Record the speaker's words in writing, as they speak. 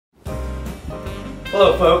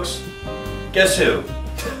Hello folks, guess who?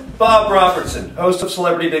 Bob Robertson, host of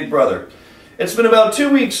Celebrity Big Brother. It's been about 2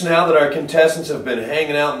 weeks now that our contestants have been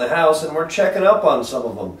hanging out in the house and we're checking up on some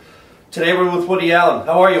of them. Today we're with Woody Allen.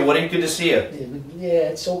 How are you, Woody? Good to see you.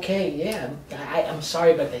 Yeah, it's okay, yeah. I'm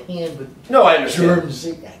sorry about the hand, but... No, I understand. Germs,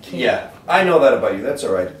 I can't... Yeah, I know that about you. That's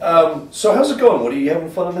all right. So how's it going, Woody? You having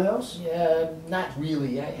fun in the house? Yeah, not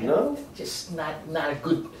really. No? Just not a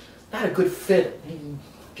good fit.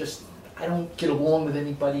 I don't get along with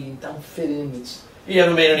anybody. Don't fit in. You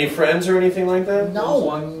haven't made any friends or anything like that? No,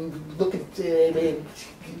 look at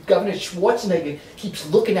Governor Schwarzenegger keeps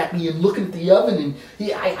looking at me and looking at the oven,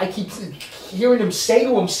 and I keep hearing him say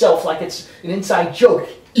to himself like it's an inside joke,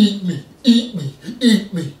 "Eat me, eat me,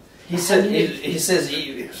 eat me." He says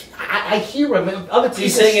eat me. I hear him. And other people.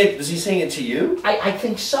 Is he saying it to you? I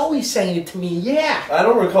think so. He's saying it to me. Yeah. I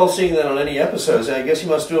don't recall seeing that on any episodes. I guess he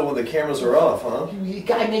must do it when the cameras are off, huh? The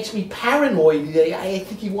guy makes me paranoid. I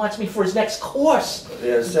think he wants me for his next course.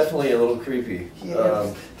 Yeah, it's definitely a little creepy.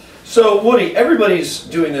 Yeah. So, Woody, everybody's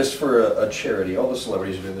doing this for a charity. All the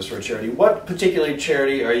celebrities are doing this for a charity. What particular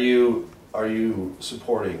charity are you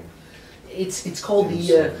supporting? It's called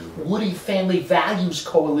the Woody Family Values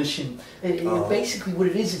Coalition. Basically, what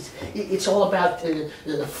it is, it's all about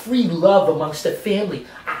free love amongst the family.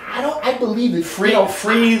 I believe it.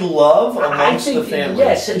 Free love amongst the family.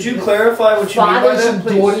 Yes. Could you clarify what you mean by that, Fathers and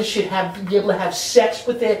please? daughters should be able to have sex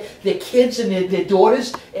with their kids and their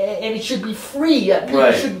daughters, and it should be free.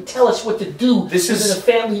 People shouldn't tell us what to do within a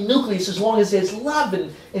family nucleus as long as there's love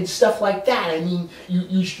and stuff like that. I mean,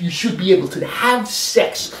 you should be able to have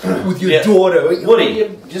sex with your daughter.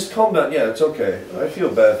 Woody, just calm down. Yeah, it's okay. I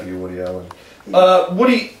feel bad for you, Woody Allen.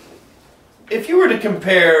 Woody, if you were to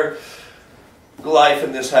compare life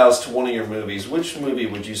in this house to one of your movies, which movie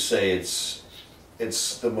would you say it's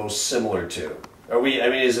the most similar to?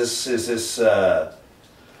 Is this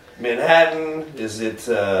Manhattan? Is it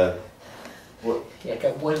what? Yeah,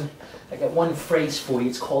 I got one phrase for you.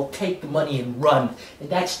 It's called "take the money and run," and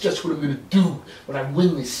that's just what I'm going to do when I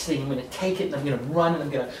win this thing. I'm going to take it and I'm going to run and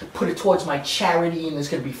I'm going to put it towards my charity, and there's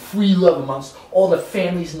going to be free love amongst all the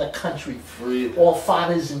families in the country. All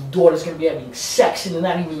fathers and daughters going to be having sex and they're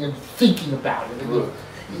not even thinking about it.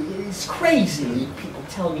 It's crazy. People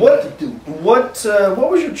telling me what to do. What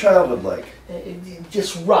was your childhood like?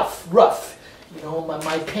 Just rough. You know,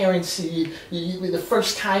 my parents, the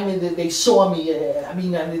first time they saw me,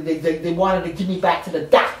 they wanted to give me back to the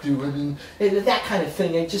doctor. I mean, that kind of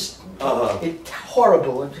thing. It's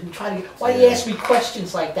horrible. Why do you ask me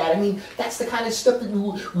questions like that? I mean, that's the kind of stuff that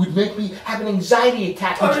would make me have an anxiety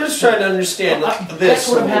attack. I'm just trying to understand this. That's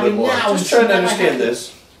what I'm having now. Just trying to understand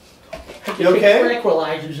this. You okay?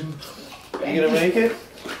 Tranquilizers and. You gonna make it?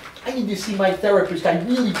 I need to see my therapist. I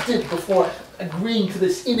really did before agreeing to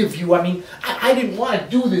this interview. I mean, I didn't want to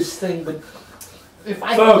do this thing, but if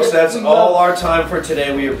I... Folks, that's all our time for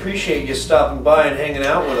today. We appreciate you stopping by and hanging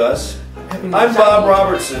out with us. I'm Bob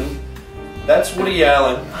Robertson. That's Woody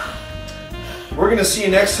Allen. We're going to see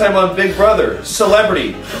you next time on Big Brother,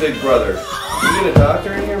 Celebrity Big Brother. Can you get a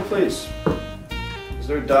doctor in here, please? Is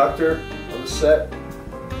there a doctor on the set?